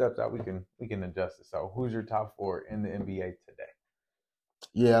somebody who steps out, we can adjust it. So who's your top 4 in the NBA today?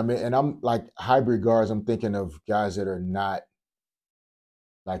 Yeah, I mean, and I'm like hybrid guards. I'm thinking of guys that are not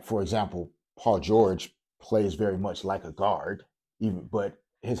like, for example, Paul George plays very much like a guard, but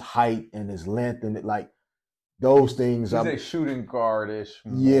his height and his length and like those things. He's a shooting guardish.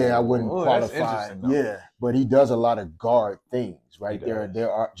 Yeah, I wouldn't That's qualify. interesting, though. Yeah, but he does a lot of guard things, right?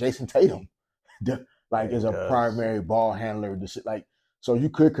 There are Jason Tatum, like is a primary ball handler. Like, so you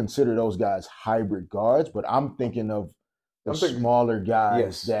could consider those guys hybrid guards, but I'm thinking of the smaller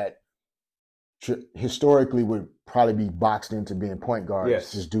guys that historically would probably be boxed into being point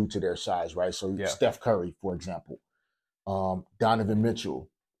guards just due to their size, right? So Steph Curry, for example, Donovan Mitchell,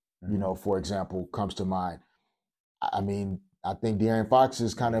 you know, for example, comes to mind. I mean, I think De'Aaron Fox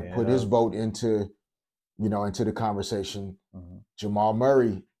has kind of put his vote into, you know, into the conversation. Jamal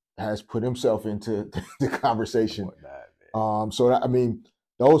Murray has put himself into the conversation. So, I mean,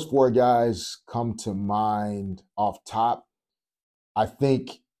 those 4 guys come to mind off top. I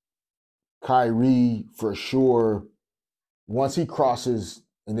think Kyrie, for sure, once he crosses,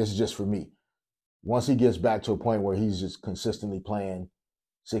 and this is just for me, once he gets back to a point where he's just consistently playing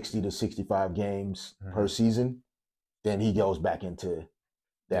 60 to 65 games per season, then he goes back into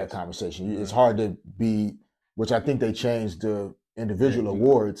that conversation. It's hard to be, which I think they changed the individual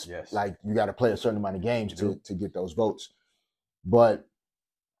awards. Like you got to play a certain amount of games to get those votes. But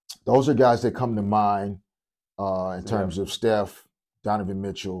those are guys that come to mind in terms of Steph, Donovan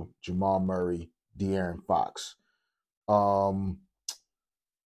Mitchell, Jamal Murray, De'Aaron Fox. I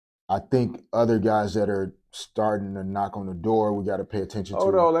think other guys that are starting to knock on the door, we got to pay attention to.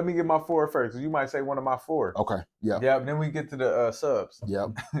 Hold on, let me get my 4 first, because you might say one of my 4. Okay, yeah. Yeah, then we get to the subs. Yep.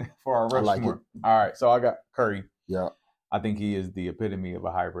 For our Rushmore. Like all right, so I got Curry. Yeah. I think he is the epitome of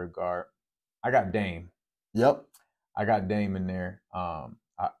a hybrid guard. I got Dame. Yep. I got Dame in there.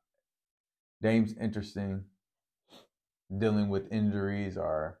 Dame's interesting. Dealing with injuries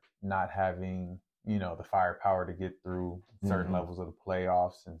or not having, you know, the firepower to get through certain levels of the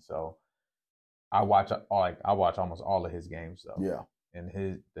playoffs, and so I watch almost all of his games though. Yeah, and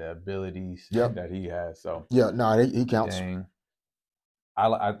the abilities that he has. So he counts. Dang.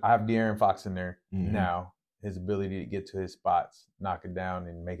 I have De'Aaron Fox in there now. His ability to get to his spots, knock it down,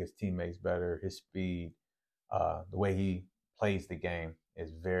 and make his teammates better. His speed, the way he plays the game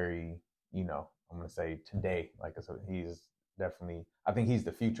is very, you know, I'm going to say today, like I said, he's definitely, I think he's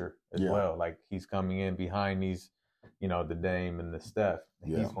the future as well. Like he's coming in behind these, you know, the Dame and the Steph.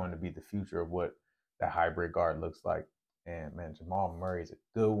 He's going to be the future of what that hybrid guard looks like. And man, Jamal Murray is a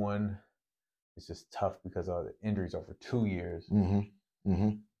good one. It's just tough because of the injuries over 2 years.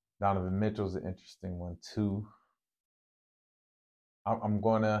 Donovan Mitchell's an interesting one too. I'm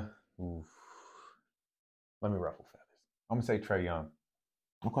going to, let me ruffle feathers. I'm going to say Trae Young.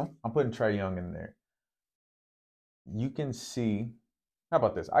 Okay. I'm putting Trae Young in there. You can see, how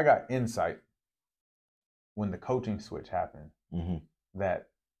about this? I got insight when the coaching switch happened that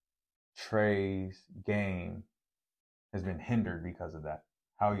Trae's game has been hindered because of that,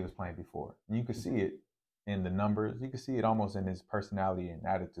 how he was playing before. And you can see it in the numbers. You can see it almost in his personality and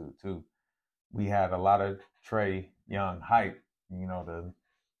attitude too. We had a lot of Trae Young hype, you know, the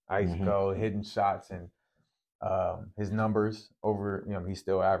ice go, hitting shots, and his numbers over, you know, he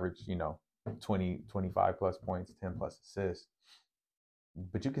still averaged, you know, 20, 25 plus points, 10 plus assists.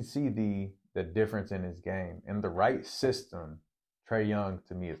 But you can see the difference in his game. In the right system, Trae Young,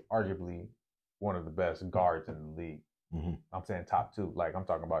 to me, is arguably one of the best guards in the league. I'm saying top 2. Like, I'm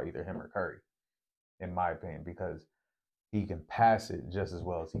talking about either him or Curry, in my opinion, because he can pass it just as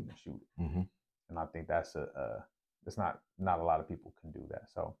well as he can shoot it. And I think that's it's not a lot of people can do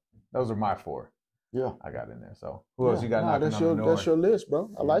that. So those are my 4. Yeah, I got in there. So who else you got? That's your list, bro.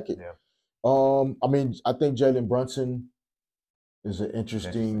 I like it. Yeah. I mean, I think Jalen Brunson is an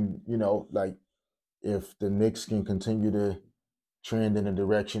interesting, you know, like if the Knicks can continue to trend in the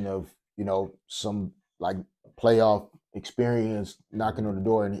direction of, you know, some like playoff experience knocking on the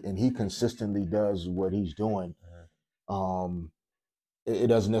door, and he consistently does what he's doing. It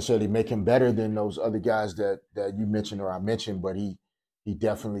doesn't necessarily make him better than those other guys that you mentioned or I mentioned, but he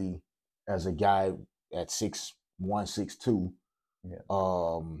definitely, as a guy at 6'1", 6'2",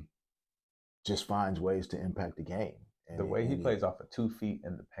 just finds ways to impact the game. And the way he plays off of 2 feet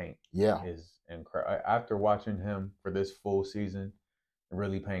in the paint is incredible. After watching him for this full season and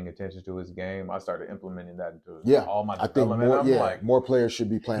really paying attention to his game, I started implementing that into all my development. I think more players should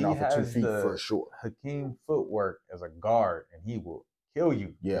be playing off of 2 feet for sure. Hakeem footwork as a guard, and he will kill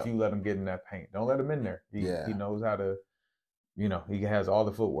you if you let him get in that paint. Don't let him in there. He knows how to, you know, he has all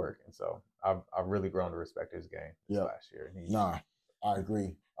the footwork. And so I've really grown to respect his game this last year. Nah, I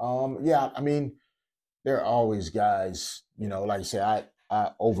agree. Yeah, I mean, there are always guys, you know, like I said,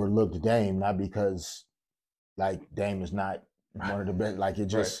 I overlooked Dame, not because like Dame is not one of the best, like it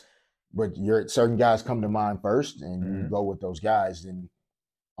just, but certain guys come to mind first, and you go with those guys. And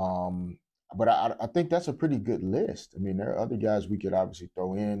but I think that's a pretty good list. I mean, there are other guys we could obviously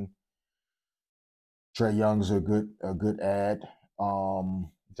throw in. Trae Young's a good ad. Ja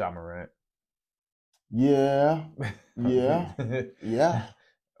Morant. Yeah. I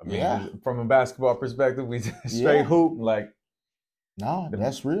mean, from a basketball perspective, we straight hoop like. No,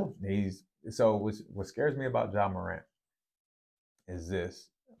 that's real. What scares me about Ja Morant is this: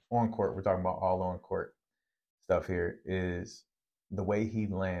 on court, we're talking about all on court stuff here, is the way he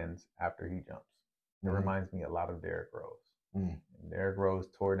lands after he jumps. It reminds me a lot of Derrick Rose. And Derrick Rose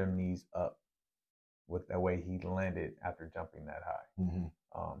tore them knees up with the way he landed after jumping that high.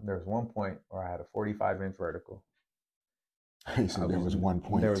 There was one point where I had a 45-inch vertical. So there was one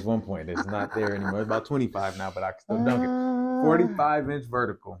point. There was one point. It's not there anymore. It's about 25 now, but I can still dunk it. 45-inch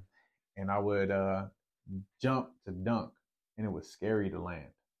vertical. And I would jump to dunk, and it was scary to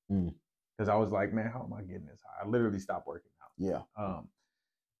land. Because I was like, man, how am I getting this high? I literally stopped working out. Yeah.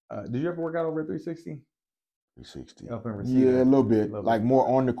 Did you ever work out over 360? 360. Up in yeah, a little bit. Like more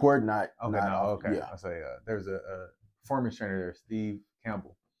on the court, not. Okay, not okay. Yeah. I say there's a performance trainer there, Steve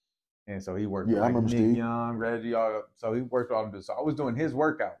Campbell. And so he worked with I remember Nick Steve Young, Reggie, so he worked with all of them. So I was doing his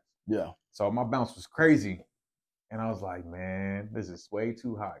workouts. Yeah. So my bounce was crazy. And I was like, man, this is way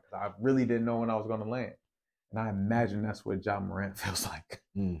too high. Because I really didn't know when I was going to land. And I imagine that's what Ja Morant feels like,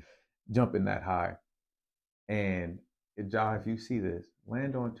 jumping that high. And Ja, if you see this,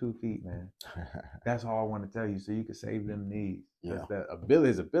 land on 2 feet, man. That's all I want to tell you, so you can save them knees. Yeah.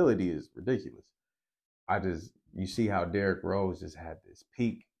 His ability is ridiculous. You see how Derrick Rose just had this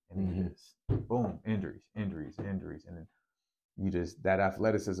peak, and he just, boom, injuries. And then that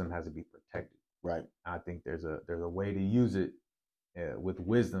athleticism has to be protected. Right. I think there's a way to use it with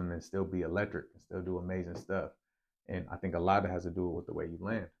wisdom and still be electric and still do amazing stuff. And I think a lot of it has to do with the way you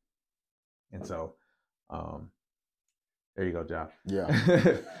land. And so, there you go, Ja. Yeah.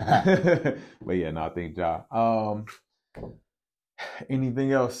 But yeah, no, I think Ja.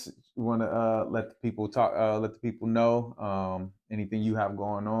 Anything else you want to let the people talk? Let the people know. Anything you have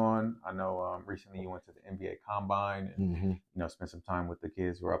going on? I know recently you went to the NBA Combine and spent some time with the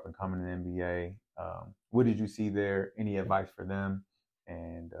kids who are up and coming in the NBA. What did you see there? Any advice for them?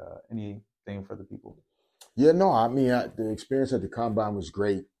 And anything for the people? Yeah, no, I mean the experience at the Combine was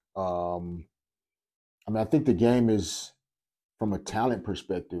great. I mean, I think the game is, from a talent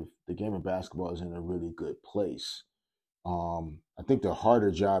perspective, the game of basketball is in a really good place. I think the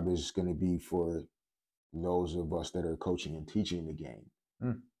harder job is going to be for those of us that are coaching and teaching the game.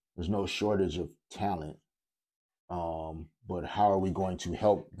 There's no shortage of talent, but how are we going to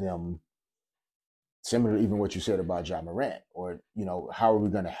help them? Similar to even what you said about Ja Morant, or how are we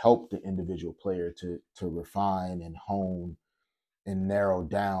going to help the individual player to refine and hone and narrow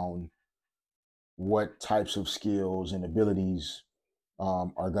down what types of skills and abilities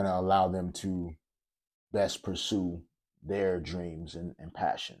are going to allow them to best pursue their dreams and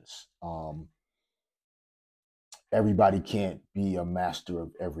passions. Everybody can't be a master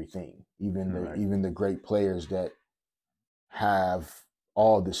of everything. Even the great players that have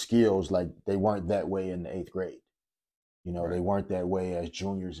all the skills, like they weren't that way in the 8th grade. They weren't that way as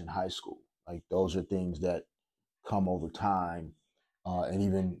juniors in high school. Like those are things that come over time. And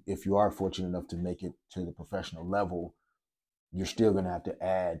even if you are fortunate enough to make it to the professional level, you're still going to have to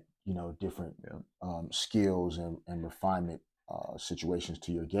add, different skills and refinement situations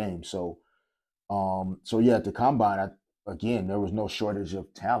to your game. So yeah, at the Combine, again, there was no shortage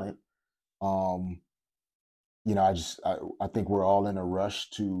of talent. I think we're all in a rush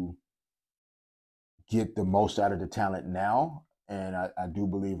to get the most out of the talent now. And I do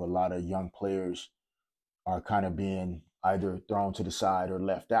believe a lot of young players are kind of being either thrown to the side or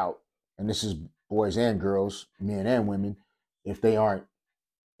left out. And this is boys and girls, men and women, if they aren't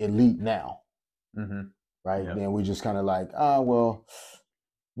elite now, right? Yep. Then we just kind of like, well,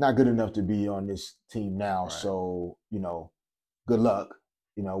 not good enough to be on this team now. Right. So, good luck.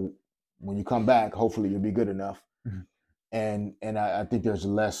 When you come back, hopefully you'll be good enough. And I think there's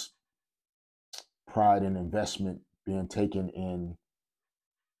less pride and investment being taken in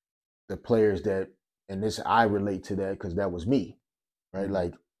the players that, and this, I relate to that because that was me, right?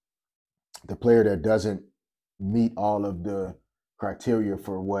 Like the player that doesn't meet all of the criteria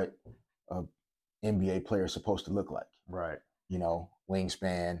for what a NBA player is supposed to look like. Right.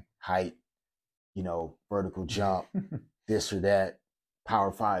 Wingspan, height, vertical jump, this or that,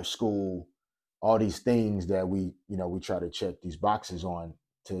 Power 5 school, all these things that we try to check these boxes on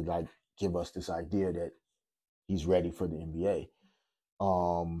to like give us this idea that he's ready for the NBA.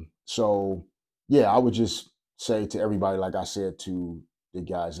 So yeah, I would just say to everybody, like I said to the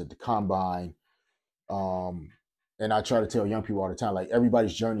guys at the combine, and I try to tell young people all the time, like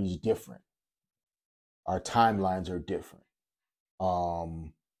everybody's journey is different. Our timelines are different.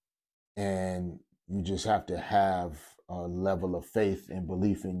 And you just have to have a level of faith and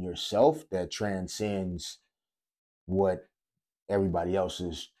belief in yourself that transcends what everybody else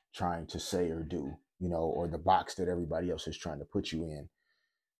is trying to say or do, or the box that everybody else is trying to put you in.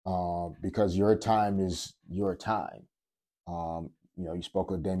 Because your time is your time. You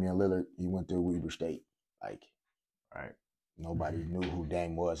spoke of Damian Lillard. He went to Weber State. Like, right. Nobody knew who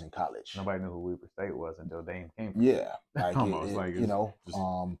Dame was in college. Nobody knew who Weber State was until Dame came from. Yeah. Like, almost like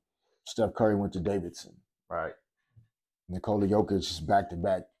Steph Curry went to Davidson. Right. Nikola Jokic,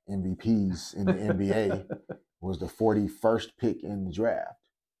 back-to-back MVPs in the NBA, was the 41st pick in the draft.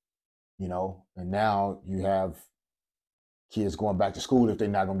 And now you have kids going back to school if they're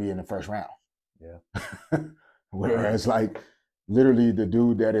not going to be in the first round. Yeah. Whereas, like, literally the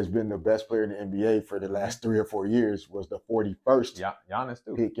dude that has been the best player in the NBA for the last 3 or 4 years was the 41st Giannis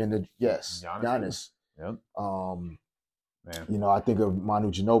too. pick in the Giannis. Yep. Man. I think of Manu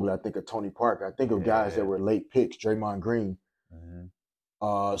Ginobili. I think of Tony Parker. I think of guys that were late picks, Draymond Green.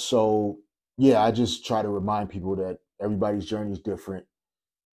 Mm-hmm. So yeah, I just try to remind people that everybody's journey is different,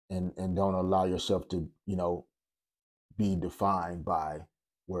 and don't allow yourself to, be defined by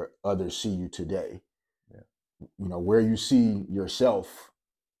where others see you today. Yeah. Where you see yourself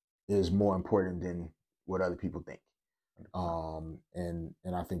is more important than what other people think.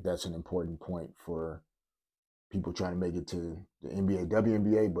 And I think that's an important point for people trying to make it to the NBA,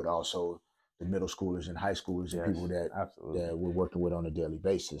 WNBA, but also the middle schoolers and high schoolers and people that we're working with on a daily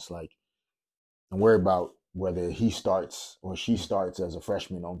basis. Like, don't worry about whether he starts or she starts as a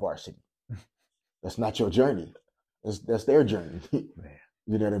freshman on varsity. That's not your journey. That's their journey. Man.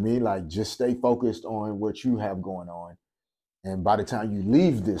 You know what I mean? Like, just stay focused on what you have going on. And by the time you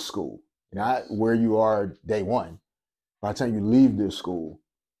leave this school, not where you are day one, by the time you leave this school,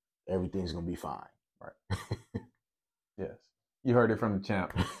 everything's going to be fine. Right. Yes. You heard it from the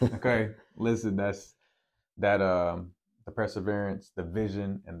champ. Okay. Listen, that's the perseverance, the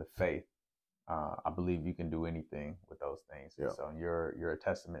vision, and the faith. I believe you can do anything with those things. Yeah. So you're a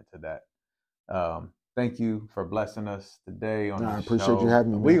testament to that. Thank you for blessing us today on the show. I appreciate you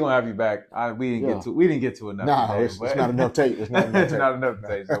having me. We're gonna have you back. We didn't get to enough. Today, it's not enough tape. It's not enough tape. It's not enough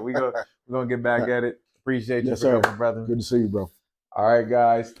tape. So we're gonna get back at it. Appreciate you for coming, brother. Good to see you, bro. All right,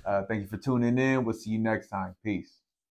 guys. Thank you for tuning in. We'll see you next time. Peace.